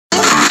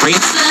No,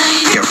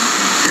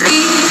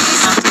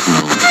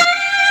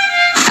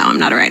 I'm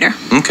not a writer.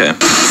 Okay.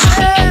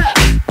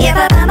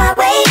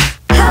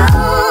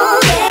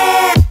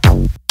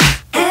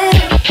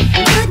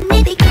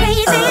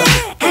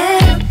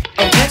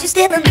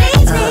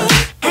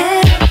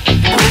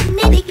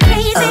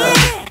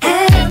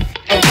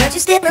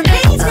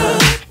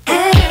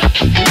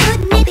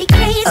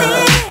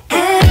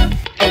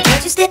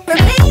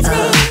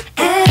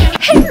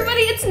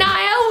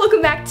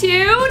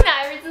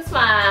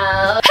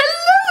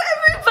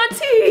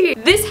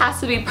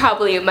 To be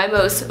probably my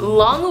most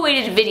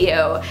long-awaited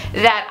video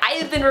that I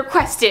have been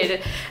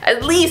requested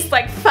at least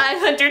like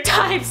 500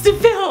 times to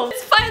film.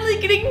 It's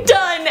finally getting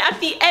done at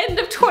the end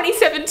of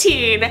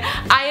 2017.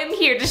 I am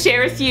here to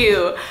share with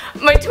you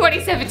my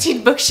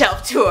 2017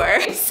 bookshelf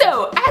tour.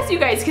 So, as you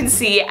guys can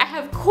see, I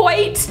have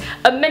quite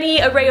a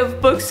many array of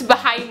books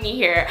behind me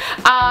here.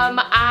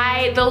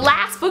 The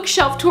last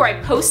bookshelf tour I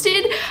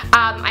posted,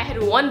 I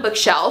had one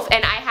bookshelf,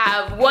 and I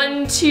have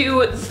 1,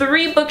 2,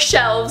 3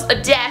 bookshelves,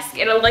 a desk,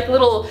 and a like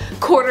little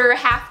quarter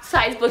half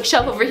size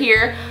bookshelf over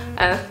here.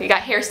 You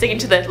got hair sticking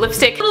to the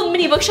lipstick. A little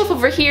mini bookshelf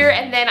over here,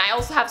 and then I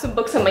also have some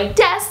books on my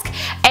desk.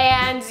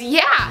 And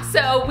yeah,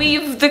 so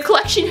the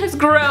collection has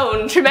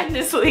grown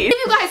tremendously. To give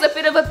you guys a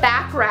bit of a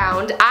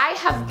background, I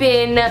have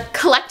been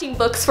collecting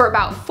books for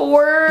about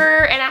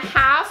 4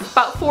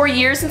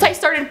 years since I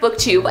started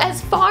BookTube.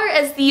 As far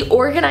as the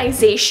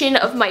organization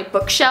of my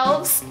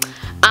bookshelves,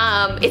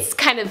 it's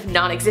kind of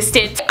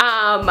non-existent.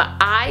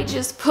 I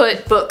just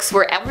put books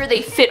wherever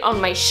they fit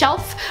on my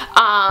shelf.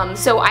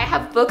 So I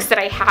have books that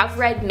I have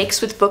read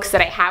mixed with books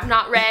that I have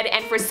not read,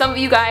 and for some of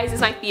you guys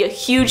this might be a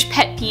huge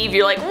pet peeve.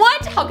 You're like,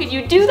 what? How could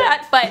you do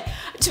that? But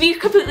to be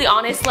completely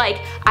honest, like,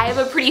 I have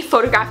a pretty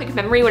photographic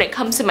memory when it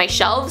comes to my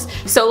shelves,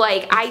 so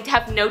like I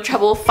have no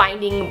trouble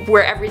finding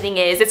where everything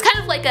is. It's kind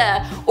of like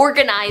a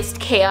organized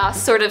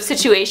chaos sort of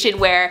situation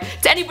where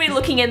to anybody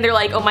looking in, they're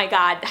like, oh my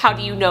god, how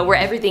do you know where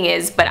everything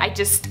is? But I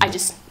just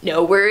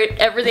know where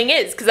everything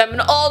is because I'm an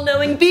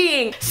all-knowing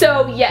being.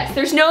 So yes,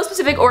 there's no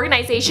specific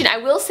organization. I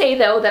will say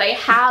though that I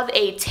have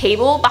a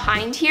table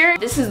behind here.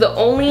 This is the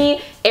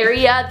only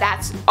area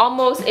that's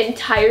almost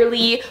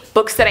entirely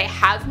books that I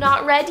have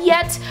not read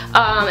yet,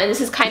 and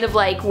this is kind of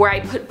like where I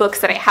put books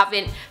that I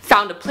haven't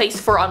found a place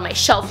for on my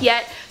shelf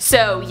yet.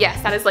 So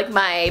yes, that is like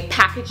my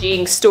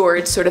packaging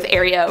storage sort of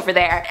area over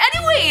there.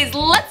 Anyways,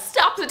 let's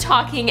stop the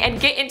talking and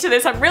get into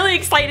this. I'm really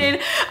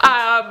excited.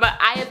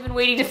 I have been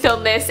waiting to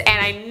film this, and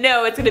I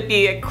know it's gonna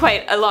be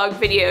quite a long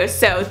video,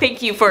 so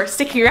thank you for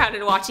sticking around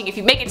and watching if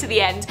you make it to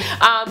the end.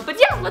 But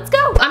yeah, let's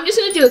go. I'm just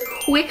gonna do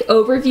a quick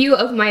overview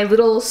of my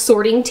little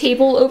sorting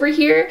table over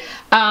here.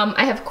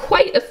 I have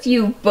quite a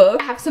few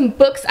books. I have some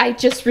books I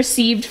just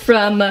received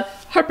from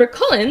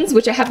HarperCollins,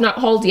 which I have not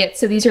hauled yet,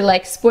 so these are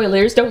like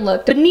spoilers, don't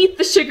look. Beneath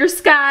the Sugar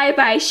Sky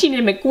by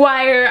Sheena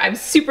McGuire. I'm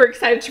super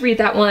excited to read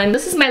that one.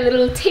 This is my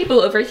little table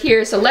over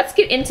here, so let's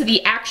get into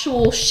the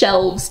actual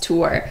shelves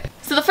tour.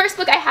 So the first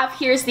book I have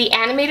here is The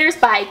Animators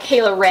by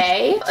Kayla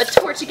Ray. A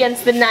Torch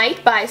Against the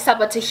Night by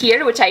Sabaa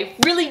Tahir, which I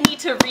really need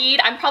to read.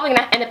 I'm probably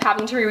gonna end up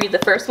having to reread the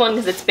first one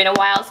because it's been a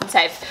while since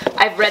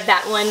I've read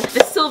that one.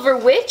 The Silver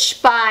Witch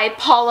by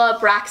Paula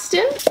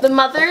Braxton. The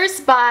Mothers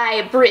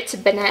by Britt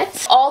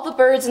Bennett. All the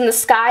Birds in the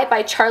Sky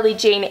by Charlie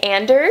Jane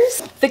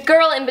Anders. The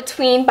Girl in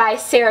Between by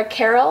Sarah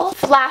Carroll.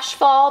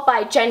 Flashfall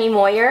by Jenny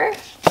Moyer.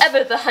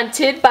 Ever the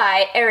Hunted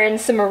by Erin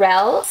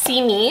Cimarell.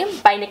 See Me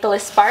by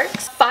Nicholas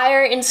Sparks.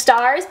 Fire and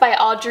Stars by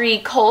Audrey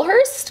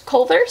Colhurst.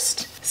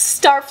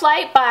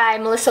 Starflight by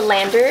Melissa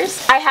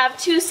Landers. I have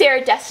 2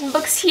 Sarah Destin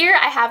books here.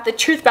 I have The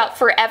Truth About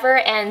Forever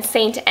and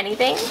Saint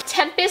Anything.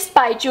 Tempest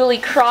by Julie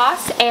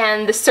Cross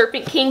and The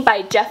Serpent King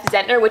by Jeff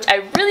Zentner, which I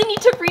really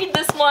need to read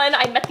this one.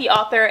 I met the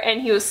author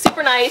and he was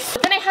super nice.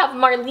 Then I have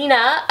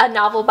Marlena, a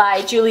novel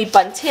by Julie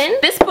Buntin.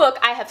 This book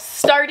I have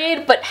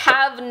started but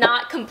have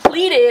not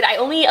completed.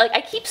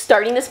 I keep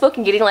starting this book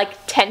and getting like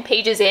 10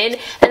 pages in,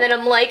 and then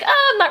I'm like,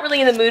 oh, I'm not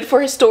really in the mood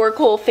for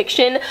historical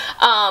fiction,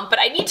 but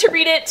I need to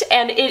read it,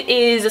 and it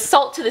is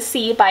Assault to the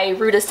Sea by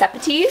Ruta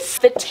Sepetys.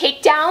 The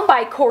Takedown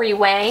by Corey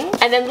Wang.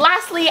 And then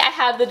lastly, I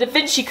have The Da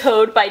Vinci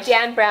Code by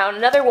Dan Brown,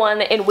 another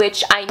one in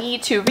which I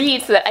need to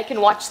read so that I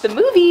can watch the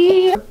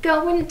movie. We're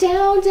going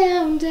down,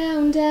 down,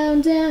 down,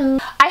 down,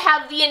 down. I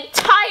have the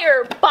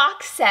entire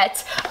box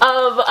set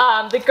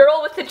of The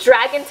Girl with the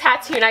Dragon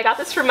Tattoo, and I got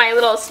this from my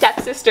little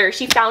stepsister.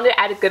 She found it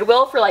at a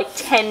Goodwill for like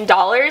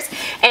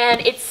 $10,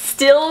 and it's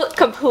still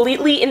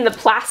completely in the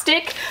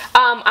plastic.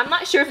 I'm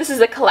not sure if this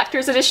is a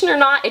collector's edition or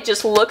not. It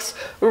just looks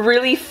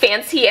really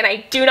fancy, and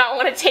I do not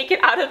want to take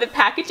it out of the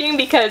packaging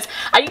because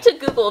I need to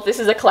Google if this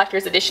is a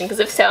collector's edition, because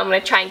if so, I'm going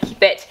to try and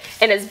keep it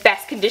in as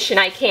best condition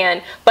I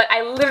can. But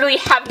I literally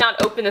have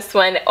not opened this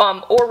one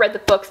or read the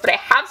books, but I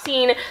have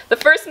seen the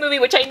first movie,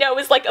 which I know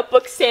is like a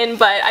book sin,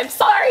 but I'm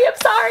sorry.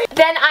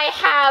 Then I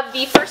have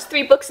the first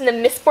 3 books in the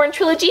Mistborn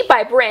trilogy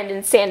by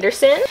Brandon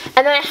Sanderson,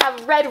 and then I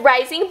have Red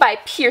Rising by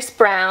Pierce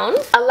Brown,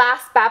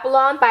 Alas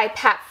Babylon by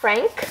Pat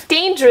Frank,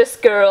 Dangerous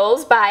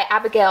Girls by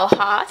Abigail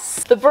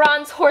Haas, The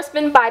Bronze Horse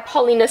Horseman by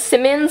Paulina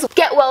Simmons,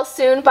 Get Well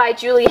Soon by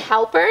Julie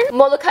Halpern,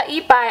 Molokai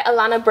by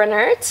Alana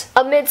Brennert,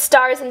 Amid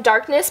Stars and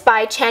Darkness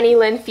by Channy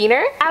Lynn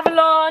Feener,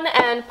 Avalon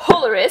and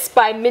Polaris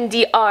by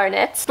Mindy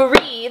Arnett,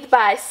 Breathe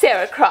by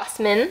Sarah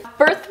Crossman,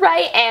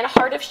 Birthright and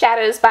Heart of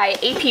Shadows by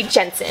A.P.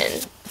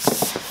 Jensen.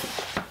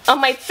 On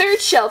my third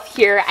shelf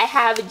here, I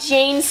have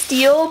Jane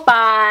Steele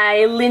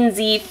by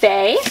Lindsay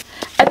Fay.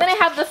 And then I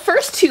have the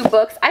first two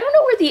books. I don't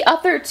know where the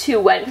other two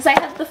went, because I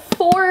have the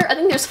I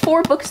think there's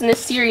 4 books in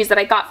this series that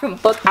I got from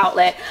Book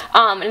Outlet.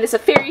 And it's a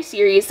fairy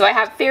series, so I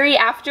have Fairy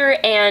After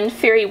and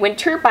Fairy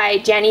Winter by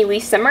Janny Lee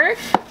Simner?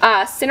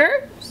 I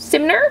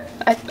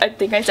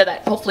think I said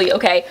that, hopefully,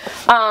 okay.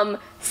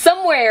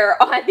 Somewhere,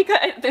 I think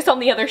there's on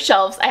the other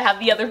shelves, I have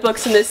the other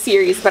books in this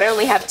series, but I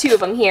only have 2 of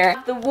them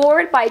here. The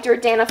Ward by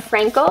Jordana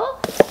Frankel,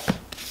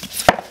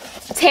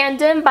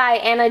 Tandem by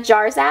Anna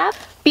Jarzab,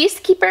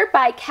 Beastkeeper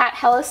by Kat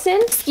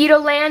Hellison,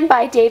 Mosquitoland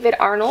by David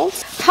Arnold,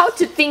 How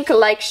to Think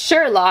Like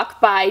Sherlock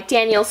by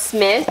Daniel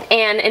Smith,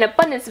 and An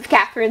Abundance of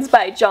Catherines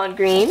by John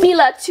Green,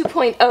 Mila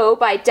 2.0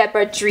 by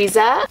Deborah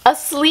Driza,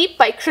 Asleep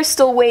by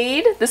Crystal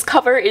Wade. This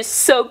cover is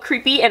so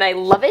creepy and I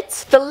love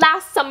it. The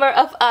Last Summer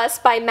of Us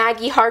by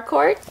Maggie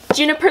Harcourt,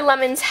 Juniper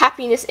Lemon's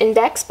Happiness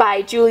Index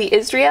by Julie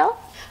Israel,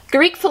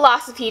 Greek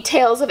Philosophy,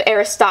 Tales of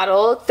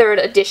Aristotle,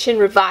 3rd edition,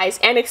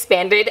 revised and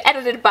expanded,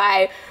 edited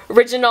by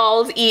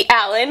Reginald E.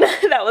 Allen.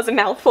 That was a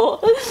mouthful.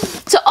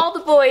 To All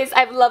the Boys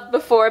I've Loved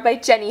Before by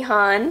Jenny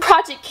Han,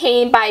 Project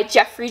Cain by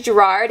Jeffrey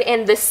Gerard,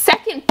 and the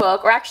second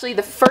book, or actually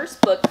the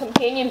first book,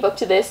 companion book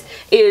to this,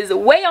 is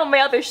way on my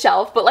other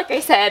shelf, but like I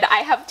said, I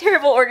have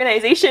terrible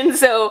organization,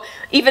 so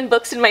even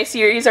books in my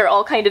series are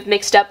all kind of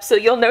mixed up, so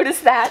you'll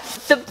notice that.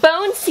 The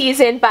Bone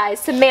Season by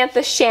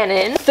Samantha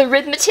Shannon, The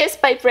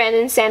Rhythmatist by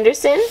Brandon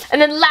Sanderson, and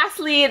then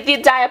lastly, The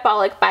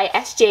Diabolic by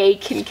S.J.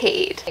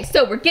 Kincaid.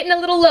 So we're getting a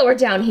little lower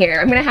down here.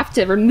 I'm gonna have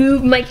to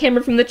remove my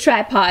camera from the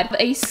tripod.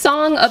 A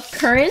Song of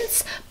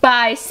Currents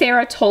by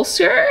Sarah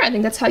Tolsker, I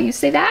think that's how you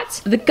say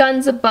that. The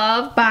Guns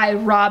Above by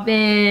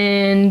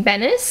Robin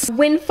Bennis.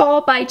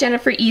 Windfall by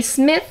Jennifer E.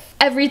 Smith.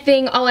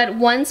 Everything All at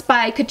Once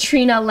by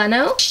Katrina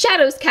Leno.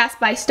 Shadows Cast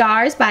by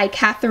Stars by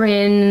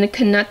Catherine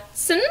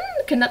Knutson.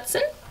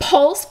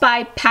 Pulse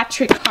by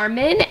Patrick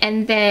Harmon,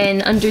 and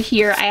then under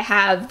here I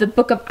have The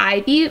Book of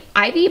Ivy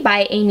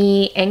by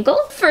Amy Engel.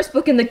 First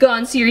book in the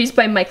Gone series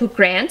by Michael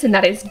Grant, and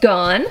that is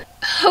Gone.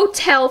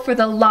 Hotel for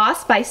the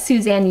Lost by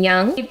Suzanne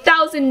Young.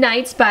 1,000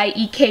 Nights by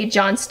E.K.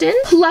 Johnston.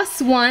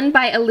 Plus One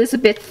by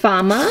Elizabeth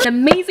Fama. An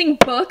amazing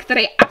book that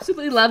I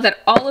absolutely love that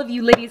all of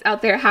you ladies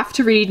out there have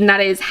to read, and that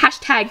is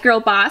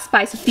 #Girlboss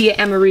by Sophia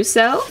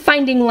Amoruso.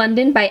 Finding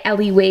London by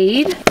Ellie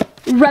Wade.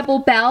 Rebel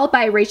Belle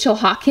by Rachel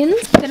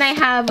Hawkins. Then I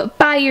have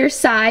By Your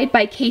Side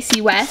by Casey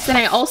West, and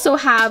I also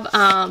have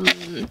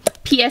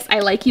P.S. I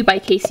Like You by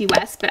Casey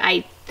West, but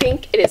I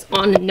think it is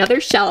on another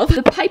shelf.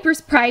 The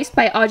Piper's Price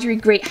by Audrey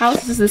Greathouse.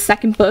 This is the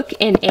second book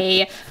in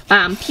a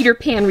Peter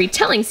Pan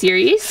retelling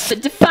series.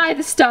 Defy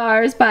the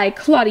Stars by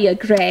Claudia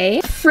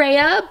Gray.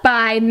 Freya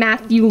by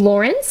Matthew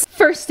Lawrence.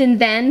 First and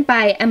Then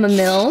by Emma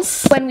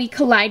Mills. When We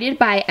Collided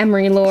by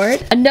Emery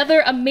Lord.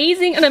 Another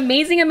amazing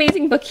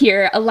book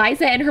here.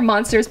 Eliza and Her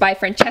Monsters by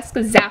Francesca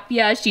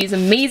Zappia. She's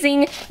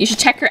amazing. You should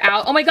check her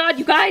out. Oh my god,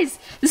 you guys!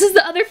 This is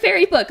the other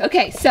fairy book.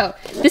 Okay, so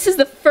this is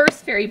the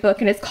first fairy book,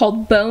 and it's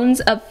called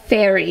Bones of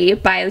Fairy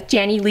by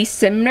Janny Lee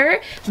Simner.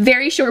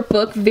 Very short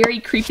book, very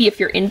creepy if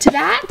you're into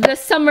that. The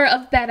Summer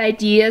of Bad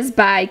Ideas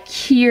by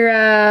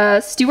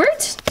Kira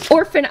Stewart.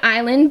 Orphan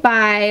Island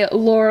by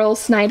Laurel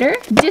Snyder.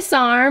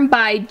 Disarm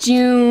by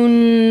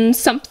June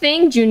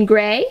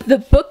Gray. The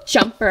Book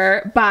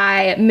Jumper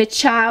by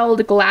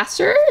Michild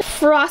Glasser.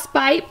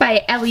 Frostbite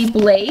by Ellie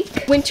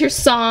Blake. Winter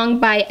Song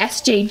by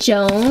S.J.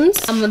 Jones.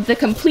 The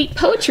Complete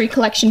Poetry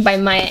Collection by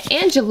Maya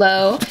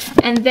Angelou.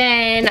 And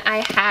then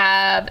I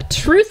have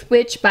Truth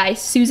Witch by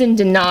Susan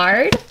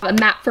Denard. A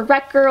Map for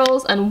Wreck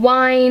Girls,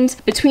 Unwind,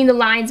 Between the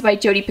Lines by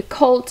Jodi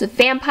Picoult,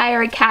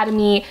 Vampire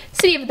Academy,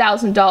 City of a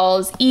Thousand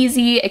Dolls,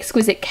 Easy,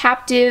 Exquisite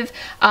Captive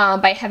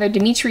by Heather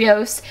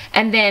Demetrios,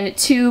 and then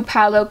 2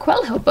 Paulo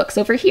Coelho books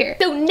over here.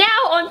 So now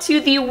onto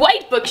the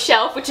white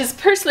bookshelf, which is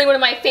personally one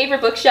of my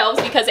favorite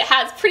bookshelves because it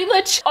has pretty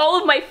much all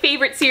of my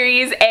favorite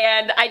series,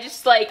 and I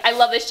just I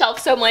love this shelf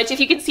so much. If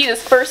you can see,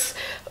 this first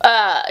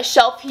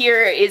shelf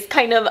here is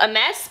kind of a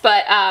mess,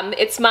 but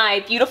it's my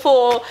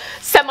beautiful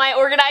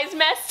semi-organized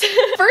mess.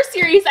 First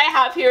series I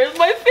have here is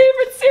my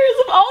favorite series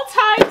of all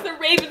time, The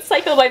Raven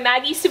Cycle by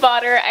Maggie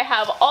Subater. I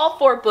have all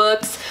 4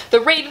 books, The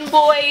Raven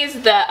Boys,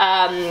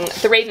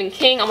 the Raven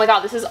King. Oh my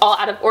god, this is all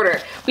out of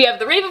order. We have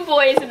The Raven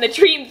Boys and The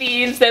Dream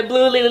Thieves, the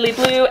Blue Lily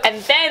Blue,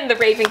 and then The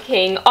Raven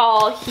King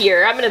all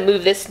here. I'm gonna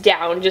move this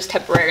down just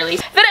temporarily.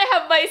 Then I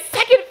have my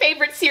second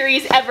favorite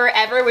series ever,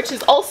 which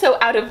is also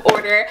out of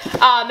order,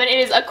 and it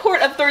is A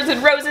Court of Thorns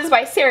and Roses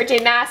by Sarah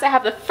J. Maas. I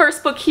have the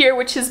first book here,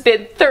 which has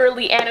been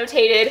thoroughly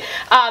annotated.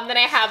 Then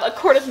I have A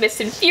Court of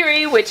Mist and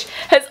Fury, which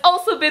has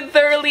also been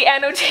thoroughly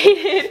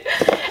annotated.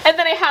 And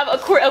then I have A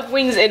Court of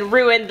Wings and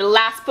Ruin, the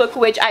last book,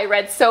 which I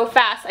read so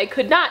fast I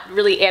could not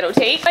really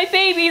annotate. My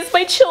babies,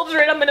 my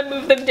children, I'm gonna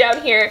move them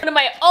down here. One of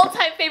my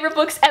all-time favorite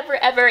books ever,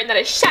 and that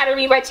is Shatter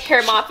Me by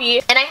Tahereh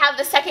Mafi. And I have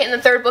the second and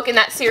the third book in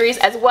that series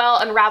as well,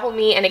 Unravel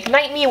Me and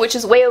Ignite Me, which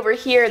is way over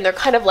here, and they're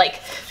kind of like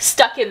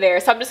stuck in there,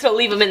 so I'm just gonna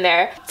leave them in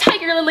there.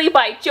 Tiger Lily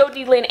by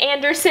Jodi Lynn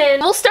Anderson.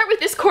 We'll start with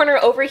this corner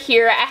over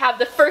here. I have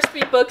the first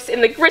 3 books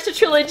in the Grisha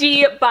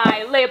trilogy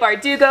by Leigh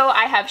Bardugo.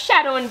 I have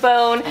Shadow and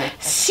Bone,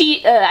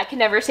 I can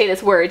never say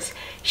this word,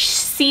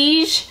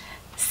 Siege.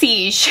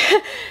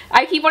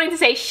 I keep wanting to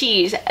say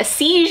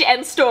Siege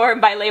and Storm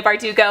by Leigh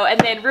Bardugo, and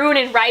then Ruin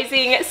and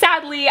Rising.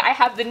 Sadly, I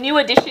have the new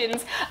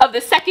editions of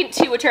the second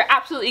 2, which are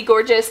absolutely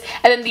gorgeous,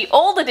 and then the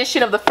old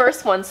edition of the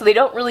first one, so they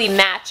don't really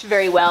match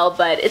very well,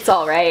 but it's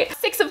alright.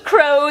 Six of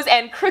Crows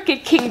and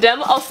Crooked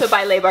Kingdom, also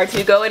by Leigh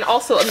Bardugo, and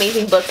also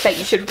amazing books that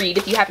you should read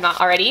if you have not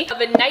already.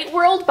 The Night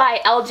World by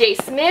L.J.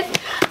 Smith,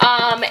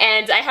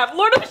 and I have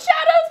Lord of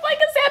Shadows by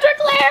Cassandra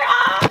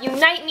Clare.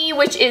 Unite Me,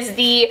 which is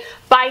the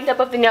bind up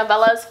of the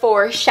novellas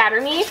for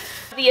Shatter Me.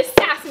 The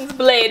Assassin's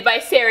Blade by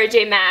Sarah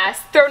J. Maas,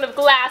 Throne of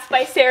Glass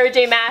by Sarah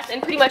J. Maas,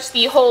 and pretty much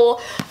the whole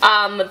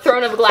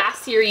Throne of Glass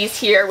series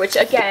here, which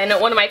again,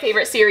 one of my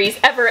favorite series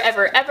ever.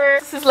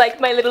 This is like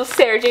my little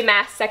Sarah J.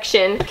 Maas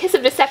section. Kiss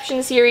of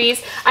Deception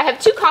series. I have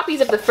 2 copies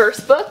of the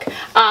first book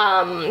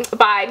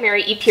by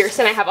Mary E.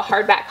 Pearson. I have a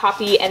hardback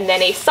copy and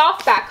then a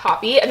softback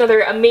copy,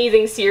 another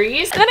amazing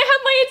series. And then I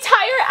have my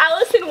entire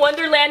Alice in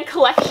Wonderland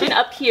collection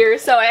up here.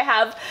 So I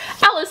have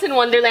Alice in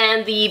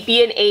Wonderland, the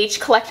B&H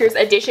Collector's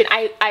Edition.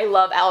 I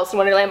love Alice in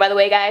Wonderland, by the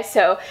way, guys,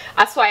 so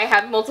that's why I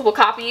have multiple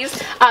copies.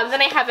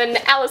 Then I have an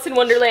Alice in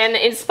Wonderland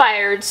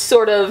inspired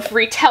sort of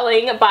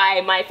retelling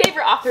by my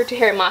favorite author,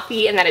 Tahereh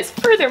Mafi, and that is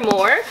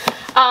Furthermore.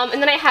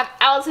 And then I have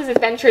Alice's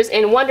Adventures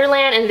in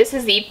Wonderland, and this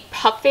is the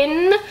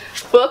Puffin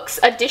Books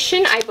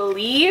edition, I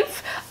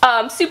believe.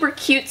 Super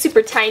cute,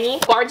 super tiny.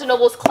 Barnes &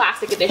 Noble's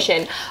classic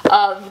edition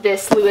of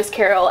this Lewis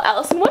Carroll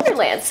Alice in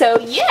Wonderland. So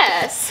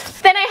yes.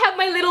 Then I have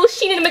my little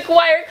Sheenan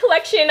McGuire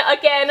collection.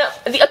 Again,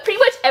 pretty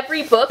much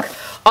every book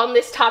on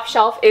this top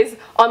shelf is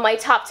on my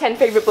top 10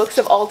 favorite books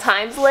of all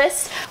times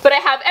list. But I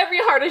have Every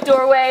Heart a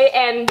Doorway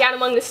and Down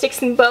Among the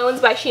Sticks and Bones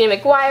by Sheenan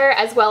McGuire,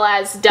 as well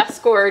as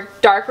Dusk or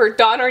Dark or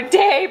Dawn or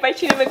Day by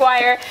Sheenan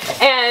McGuire.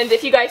 And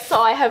if you guys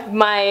saw, I have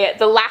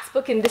the last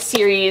book in this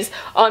series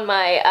on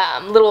my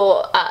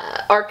little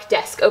ARC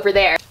desk over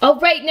there.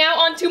 Alright, now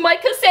onto my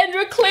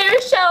Cassandra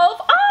Clare shelf.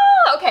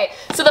 Okay,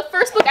 so the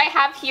first book I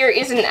have here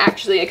isn't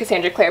actually a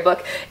Cassandra Clare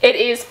book. It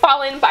is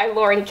Fallen by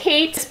Lauren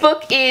Kate. This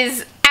book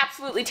is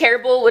absolutely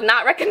terrible, would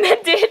not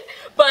recommend it,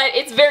 but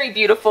it's very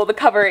beautiful. The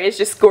cover is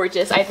just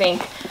gorgeous, I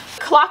think.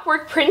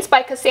 Clockwork Prince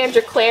by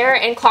Cassandra Clare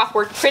and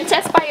Clockwork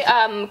Princess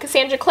by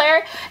Cassandra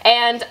Clare,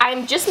 and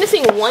I'm just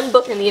missing 1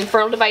 book in the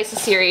Infernal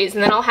Devices series,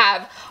 and then I'll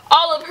have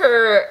all of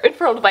her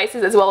Infernal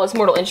Devices as well as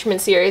Mortal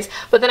Instruments series.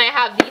 But then I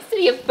have the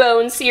City of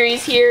Bones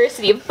series here,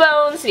 City of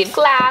Bones, City of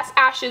Glass,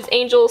 Ashes,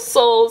 Angels,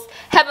 Souls,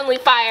 Heavenly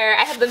Fire.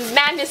 I have the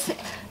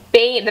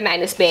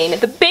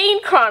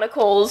Bane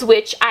Chronicles,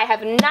 which I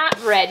have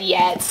not read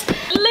yet.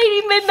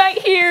 Lady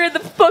Midnight here, the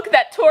book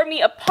that tore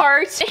me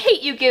apart. The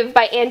Hate You Give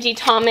by Angie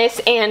Thomas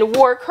and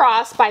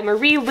Warcross by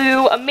Marie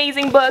Lu,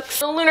 amazing books.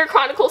 The Lunar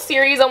Chronicles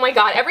series, oh my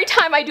god, every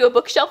time I do a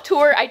bookshelf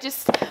tour, I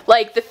just,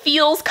 like, the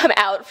feels come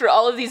out for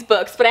all of these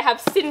books. But I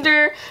have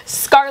Cinder,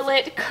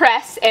 Scarlet,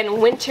 Cress,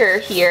 and Winter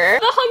here.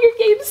 The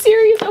Hunger Games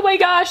series, oh my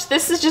gosh,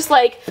 this is just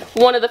like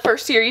one of the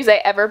first series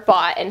I ever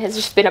bought and has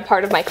just been a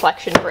part of my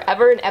collection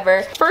forever and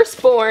ever.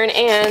 Firstborn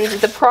and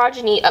The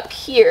Progeny up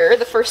here,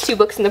 the first 2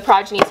 books in the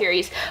Progeny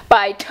series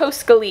by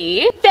Tosca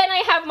Lee. Then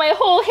I have my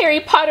whole Harry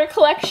Potter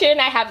collection.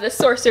 I have the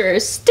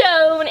Sorcerer's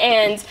Stone,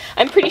 and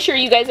I'm pretty sure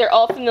you guys are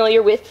all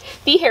familiar with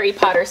the Harry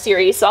Potter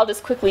series, so I'll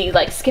just quickly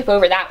like skip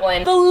over that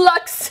one. The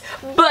Lux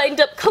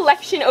bind-up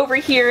collection over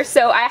here.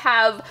 So I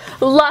have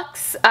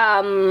Lux,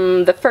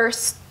 the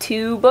first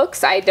 2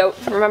 books. I don't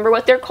remember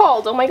what they're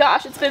called. Oh my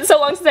gosh, it's been so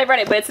long since I've read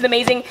it, but it's an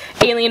amazing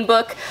alien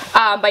book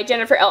by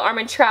Jennifer L.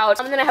 Armentrout.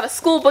 And then I have a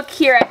school book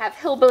here. I have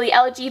Hillbilly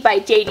Elegy by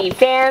J.D.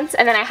 Vance,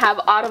 and then I have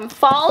Autumn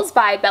Falls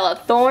by Bella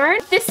Thorne.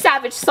 This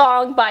Savage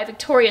Song by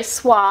Victoria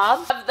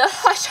Schwab. I have the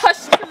Hush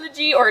Hush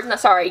trilogy, or no,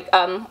 sorry,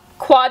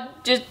 quad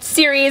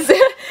series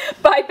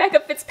by Becca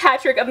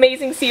Fitzpatrick,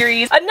 amazing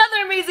series.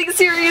 Another amazing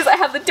series, I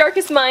have the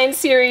Darkest Minds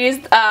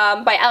series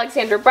by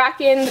Alexandra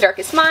Bracken, The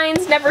Darkest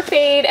Minds, Never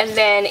Fade, and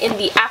then In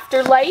the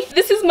Afterlife.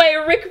 This is my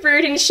Rick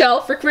Riordan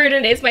shelf. Rick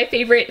Riordan is my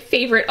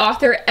favorite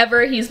author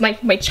ever. He's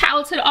my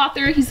childhood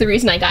author. He's the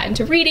reason I got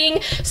into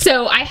reading.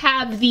 So I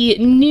have the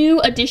new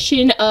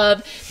edition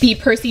of the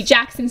Percy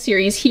Jackson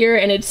series here,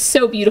 and it's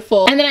so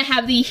beautiful. And then I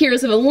have the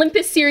Heroes of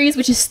Olympus series,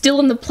 which is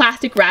still in the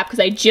plastic wrap because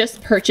I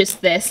just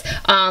purchased this.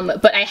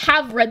 but I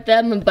have read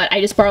them, but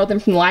I just borrowed them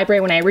from the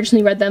library when I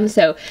originally read them,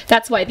 so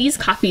that's why these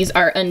copies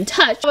are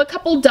untouched. I have a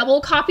couple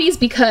double copies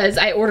because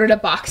I ordered a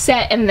box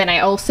set, and then I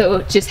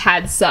also just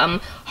had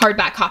some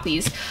hardback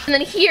copies. And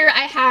then here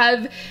I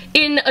have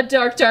In a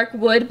Dark, Dark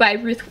Wood by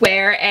Ruth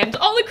Ware and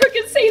All the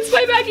Crooked Saints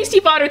by Maggie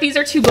Stiefvater. These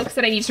are 2 books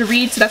that I need to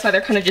read, so that's why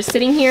they're kind of just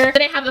sitting here.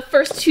 Then I have the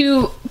first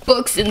 2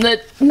 books in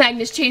the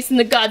Magnus Chase and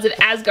the Gods of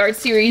Asgard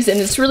series, and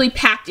it's really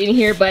packed in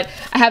here, but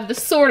I have The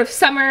Sword of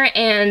Summer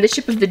and The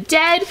Ship of the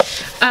Dead.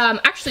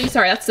 Actually,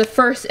 sorry, that's the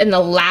first and the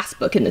last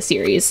book in the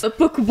series.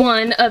 Book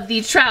 1 of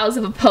the Trials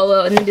of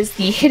Apollo, and it is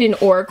The Hidden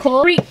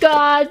Oracle, Greek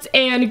Gods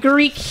and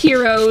Greek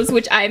Heroes,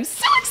 which I'm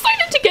so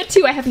excited to get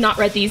to. I have not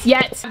read these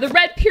yet. The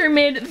Red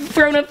Pyramid,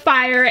 Throne of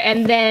Fire,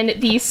 and then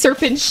The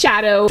Serpent's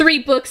Shadow, 3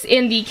 books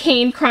in the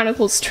Kane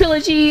Chronicles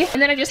trilogy.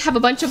 And then I just have a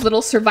bunch of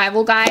little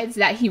survival guides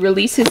that he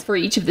releases for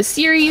each of the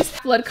series.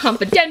 Blood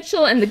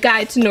Confidential and The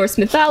Guide to Norse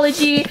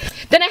Mythology.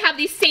 Then I have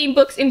these same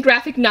books in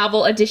graphic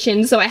novel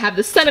edition, so I have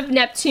The Son of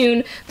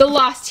Neptune, The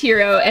Lost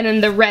Hero, and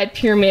then The Red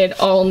Pyramid,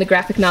 all in the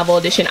graphic novel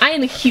edition. I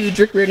am a huge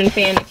Rick Riordan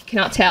fan, if you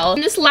cannot tell.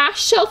 In this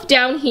last shelf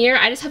down here,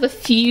 I just have a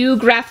few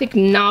graphic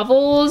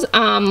novels,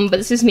 but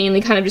this is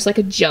mainly kind of just like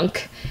a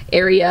junk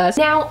area.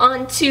 Now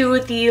on to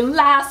the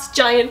last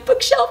giant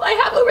bookshelf I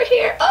have over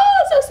here.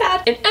 Oh, so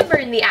sad. An Ember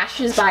in the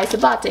Ashes by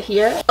Sabata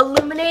here.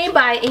 Illuminae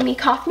by Amy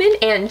Kaufman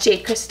and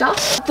Jade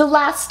Kristoff. The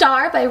Last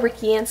Star by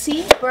Rick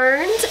Yancey.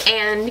 Burned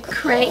and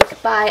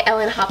Crank by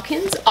Ellen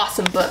Hopkins.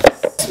 Awesome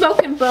books.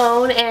 Smoke and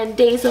Bone and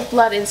Days of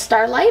Blood and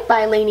Starlight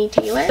by Laini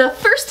Taylor. The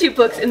first 2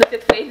 books in the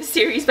Fifth Wave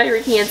series by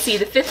Rick Yancey,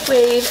 The Fifth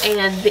Wave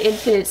and The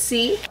Infinite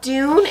Sea.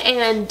 Dune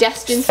and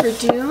Destined for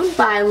Dune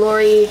by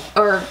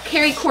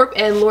Carrie Corp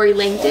and Lori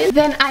Langdon.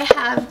 Then I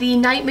have The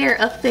Nightmare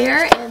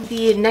Affair and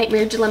The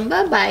Nightmare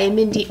Dilemma by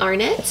Mindy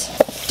Arnett.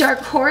 Dark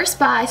Horse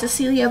by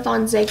Cecilia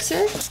von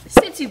Zegser.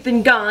 Since You've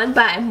Been Gone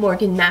by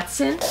Morgan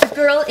Matson. The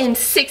Girl in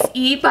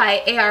 6E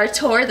by A.R.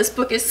 Tor. This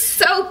book is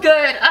so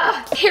good.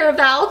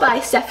 Caraval by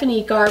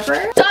Stephanie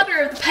Garber.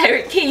 Daughter of the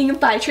Pirate King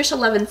by Trisha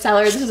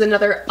Levenseller. This is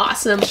another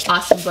awesome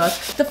book.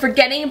 The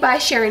Forgetting by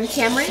Sharon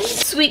Cameron.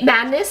 Sweet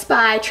Madness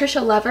by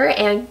Trisha Lever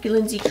and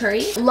Lindsay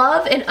Curry.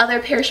 Love and Other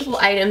Perishable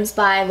Items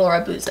by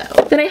Laura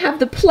Buzo. Then I have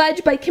The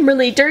Pledge by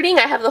Kimberly Durting.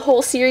 I have the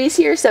whole series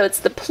here, so it's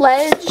The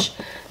Pledge,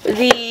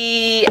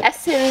 The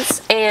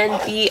Essence, and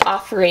The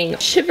Offering.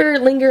 Shiver,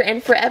 Linger,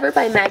 and Forever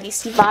by Maggie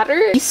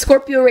Stiefvater. The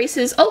Scorpio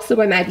Races, also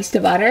by Maggie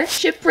Stiefvater.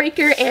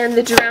 Shipbreaker and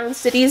the Drowned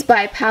Cities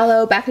by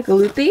Paolo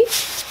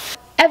Bacigalupi.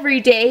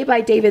 Every Day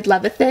by David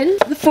Levithan.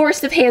 The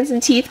Forest of Hands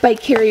and Teeth by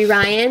Carrie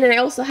Ryan, and I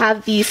also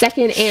have the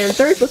 2nd and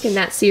 3rd book in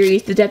that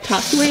series, The Dead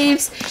Tossed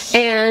Waves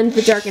and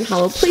The Dark and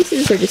Hollow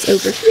Places. They're just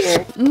over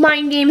here.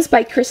 Mind Games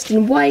by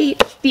Kristen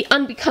White. The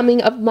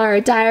Unbecoming of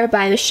Mara Dyer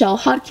by Michelle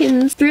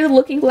Hodkins. Through the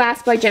Looking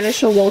Glass by Jenna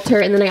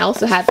Showalter, and then I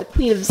also have The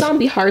Queen of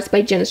Zombie Hearts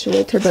by Jenna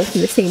Showalter, both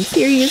in the same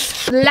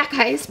series. Black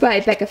Ice by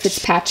Becca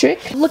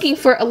Fitzpatrick. Looking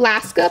for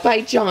Alaska by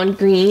John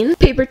Green.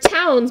 Paper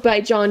Towns by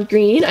John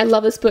Green. I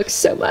love this book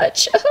so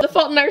much. The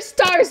Fault in Our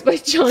Stars by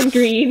John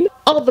Green.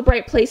 All the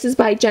Bright Places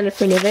by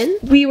Jennifer Niven.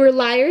 We Were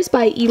Liars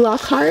by E.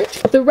 Lockhart.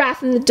 The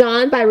Wrath and the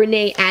Dawn by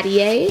Renee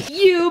Adier.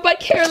 You by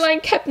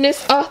Caroline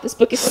Kepnes. Oh, this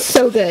book is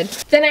so good.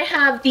 Then I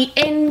have The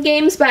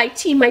Endgames by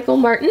T. Michael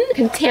Martin.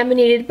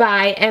 Contaminated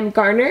by M.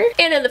 Garner.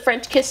 And in the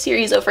French Kiss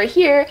series over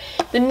here,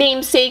 The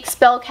Namesake,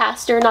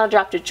 Spellcaster, Not a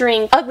Drop to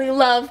Drink. Ugly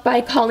Love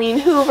by Colleen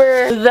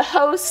Hoover. The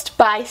Host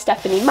by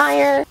Stephanie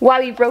Meyer.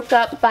 Why We Broke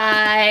Up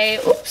by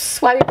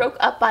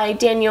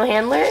Daniel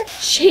Handler.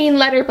 Chain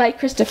Letter by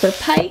Christopher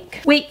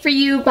Pike. Wait for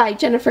You by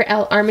Jennifer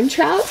L.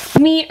 Armentrout.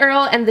 Me,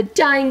 Earl, and the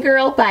Dying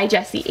Girl by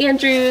Jessie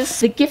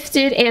Andrews. The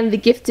Gifted and the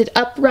Gifted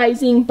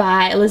Uprising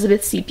by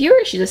Elizabeth C.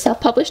 Buer. She's a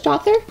self-published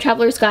author.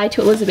 Traveler's Guide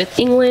to Elizabeth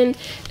England,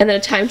 and then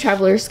a Time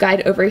Traveler's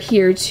Guide over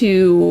here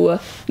to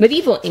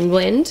Medieval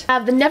England. I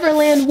have The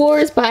Neverland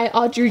Wars by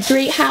Audrey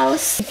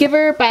Greathouse.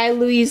 Giver by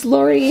Louise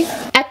Laurie.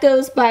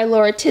 Echoes by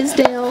Laura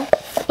Tisdale.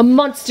 A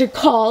Monster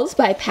Calls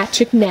by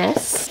Patrick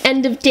Ness.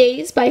 End of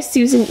Days by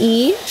Susan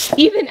E.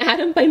 Even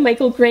Adam by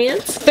Michael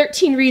Grant.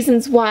 13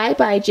 Reasons Why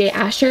by Jay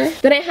Asher.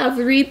 Then I have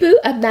the reboot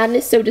of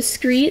Madness So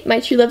Discreet, My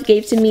True Love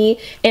Gave to Me,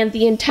 and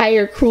the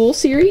entire Cruel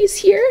series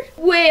here.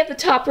 Way at the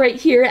top right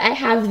here, I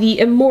have the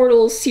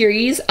Immortals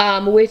series,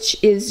 which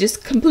is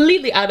just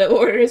completely out of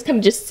order. It's kind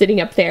of just sitting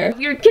up there.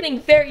 We're getting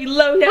very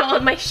low now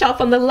on my shelf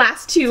on the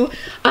last 2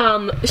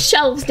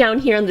 shelves down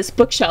here on this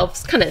bookshelf.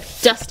 It's kind of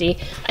dusty.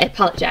 I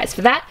apologize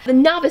for that. The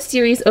Novice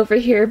series over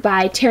here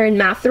by Taryn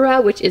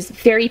Mathura, which is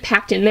very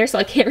packed in there, so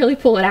I can't really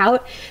pull it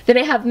out. Then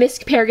I have Miss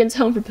Peregrine's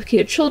Home for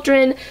Peculiar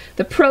Children,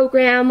 The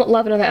Program,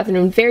 Love and Other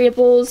Known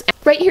Variables.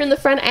 Right here in the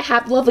front, I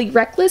have Lovely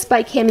Reckless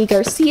by Cami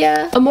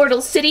Garcia,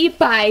 Immortal City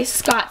by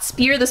Scott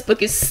Spear. This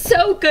book is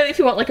so good if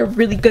you want like a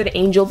really good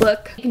angel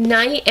book.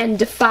 Ignite and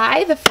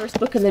Defy, the first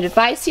book in the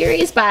Defy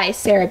series by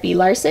Sarah B.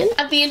 Larson.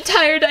 The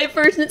entire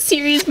Divergent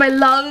series, my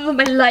love of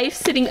my life,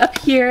 sitting up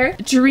here.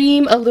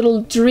 Dream a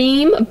Little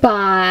Dream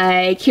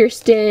by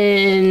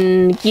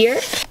Kirsten Gear.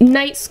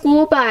 Night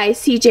School by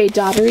C.J.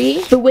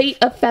 Daugherty. The Weight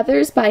of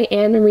Feathers by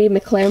Anne Marie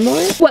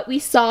McLemore. What We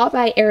Saw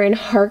by Erin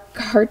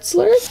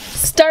Hartzler.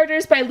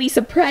 Starters by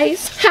Lisa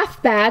Price.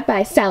 Half Bad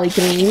by Sally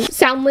Green.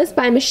 Soundless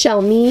by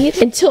Michelle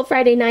Mead. Until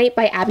Friday Night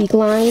by Abby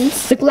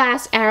Glines. The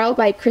Glass Arrow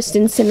by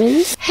Kristen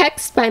Simmons.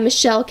 Hex by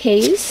Michelle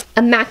Case.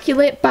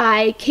 Immaculate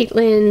by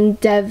Caitlin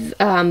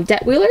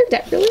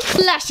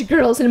Detweiler. Lasher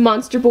Girls and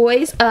Monster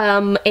Boys.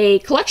 A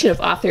collection of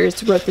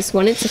authors wrote this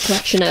one. It's a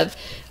collection of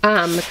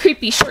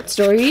creepy short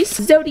stories.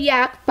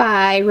 Zodiac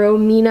by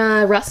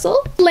Romina Russell.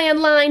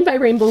 Landline by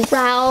Rainbow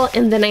Rowell.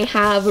 And then I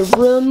have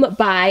Room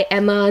by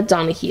Emma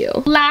Donahue.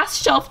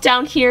 Last shelf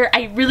down here,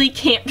 I really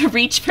can't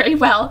reach very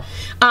well,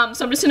 so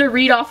I'm just going to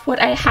read off what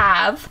I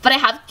have. But I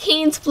have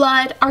Cain's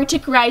Blood,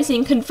 Arctic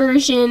Rising,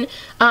 Conversion,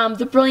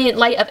 The Brilliant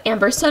Light of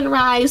Amber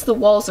Sunrise, The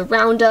Walls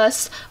Around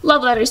Us,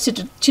 Love Letters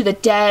to the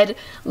Dead,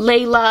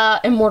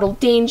 Layla, Immortal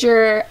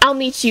Danger, I'll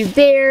Meet You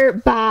There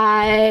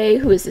by,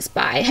 who is this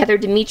by? Heather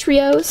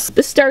Demetrios.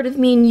 The Start of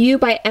Me and You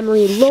by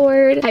Emery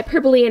Lord.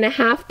 Hyperbole and a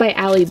Half by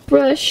Allie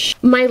Brush.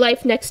 My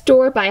Life Next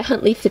Door by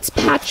Huntley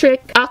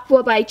Fitzpatrick.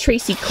 Aqua by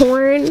Tracy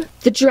Korn.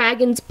 The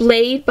Dragon's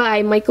Blade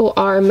by Michael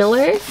R.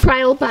 Miller.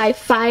 Trial by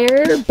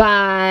Fire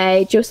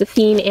by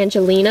Josephine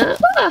Angelina.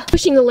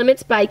 Pushing the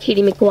Limits by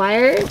Katie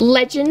McGuire.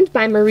 Legend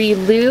by Marie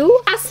Lu.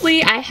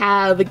 Lastly, I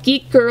have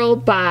Geek Girl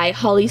by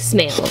Holly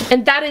Smale.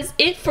 And that is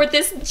it for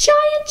this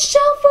giant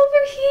shelf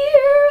over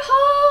here.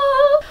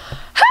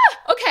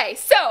 Okay,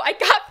 so I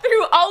got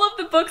through all of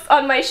the books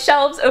on my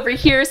shelves over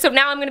here, so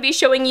now I'm going to be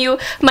showing you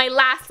my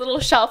last little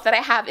shelf that I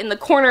have in the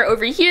corner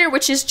over here,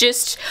 which is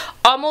just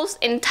almost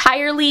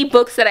entirely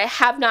books that I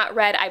have not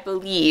read, I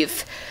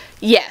believe.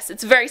 Yes,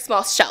 it's a very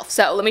small shelf,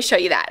 so let me show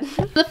you that.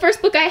 The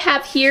first book I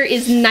have here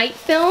is Night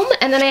Film,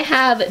 and then I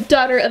have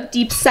Daughter of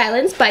Deep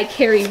Silence by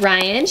Carrie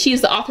Ryan. She's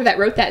the author that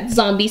wrote that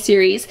zombie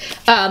series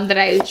that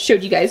I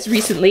showed you guys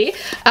recently.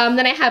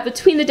 Then I have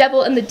Between the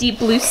Devil and the Deep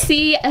Blue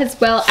Sea, as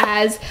well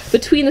as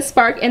Between the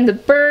Spark and the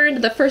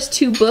Burn, the first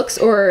two books,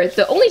 or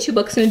the only two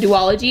books in a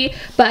duology,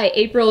 by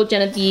April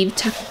Genevieve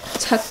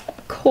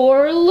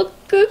Tuckorl.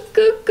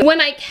 When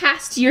I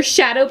Cast Your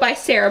Shadow by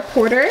Sarah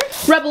Porter.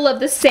 Rebel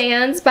of the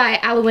Sands by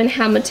Alwyn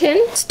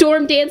Hamilton.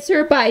 Storm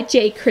Dancer by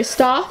Jay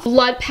Kristoff.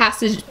 Blood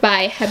Passage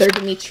by Heather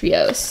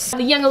Demetrios.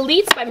 The Young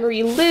Elites by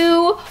Marie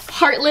Lu.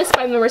 Heartless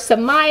by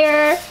Marissa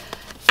Meyer.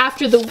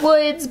 After the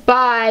Woods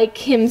by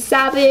Kim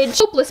Savage.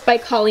 Hopeless by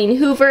Colleen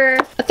Hoover.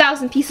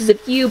 1,000 Pieces of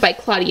You by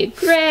Claudia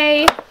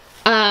Gray.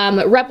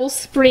 Rebel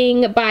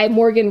Spring by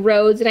Morgan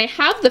Rhodes. And I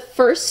have the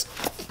first,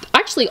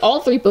 actually all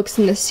three books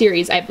in this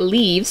series, I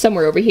believe,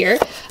 somewhere over here.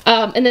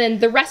 And then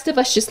The Rest of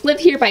Us Just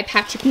Live Here by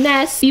Patrick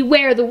Ness.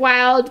 Beware the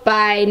Wild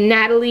by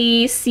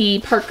Natalie C.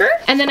 Parker.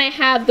 And then I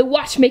have The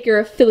Watchmaker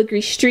of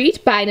Filigree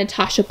Street by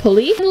Natasha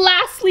Pulley. And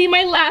lastly,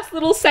 my last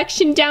little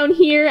section down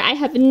here, I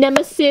have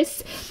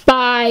Nemesis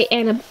by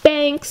Anna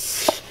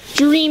Banks.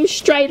 Dream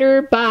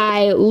Strider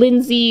by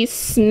Lindsay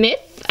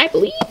Smith, I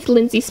believe.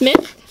 Lindsay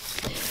Smith.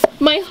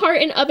 My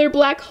Heart and Other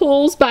Black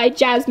Holes by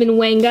Jasmine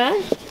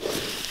Wanga.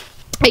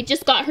 I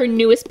just got her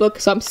newest book,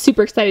 so I'm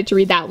super excited to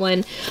read that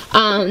one.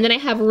 And then I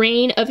have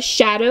Reign of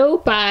Shadow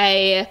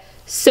by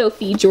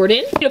Sophie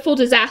Jordan. Beautiful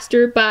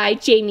Disaster by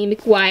Jamie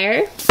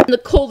McGuire. The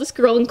Coldest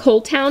Girl in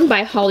Cold Town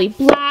by Holly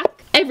Black.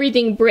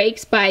 Everything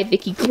Breaks by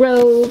Vicky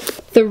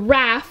Grove. The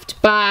Raft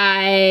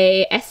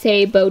by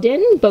S.A.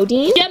 Bodine.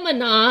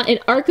 Gemina, An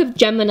Arc of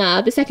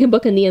Gemina, the second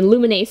book in the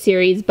Illuminae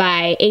series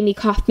by Amy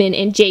Kaufman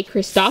and Jay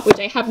Kristoff, which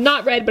I have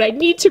not read, but I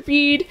need to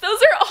read.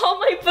 Those are all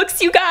my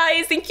books, you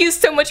guys. Thank you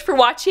so much for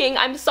watching.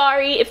 I'm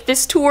sorry if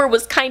this tour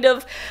was kind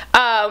of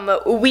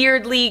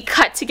weirdly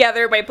cut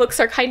together. My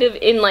books are kind of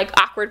in like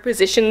awkward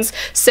positions,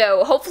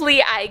 so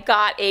hopefully I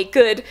got a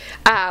good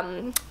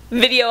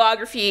video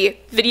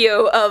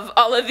of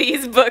all of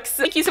these books.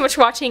 Thank you so much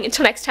for watching.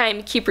 Until next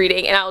time, keep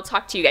reading, and I'll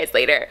talk to you guys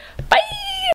later. Bye!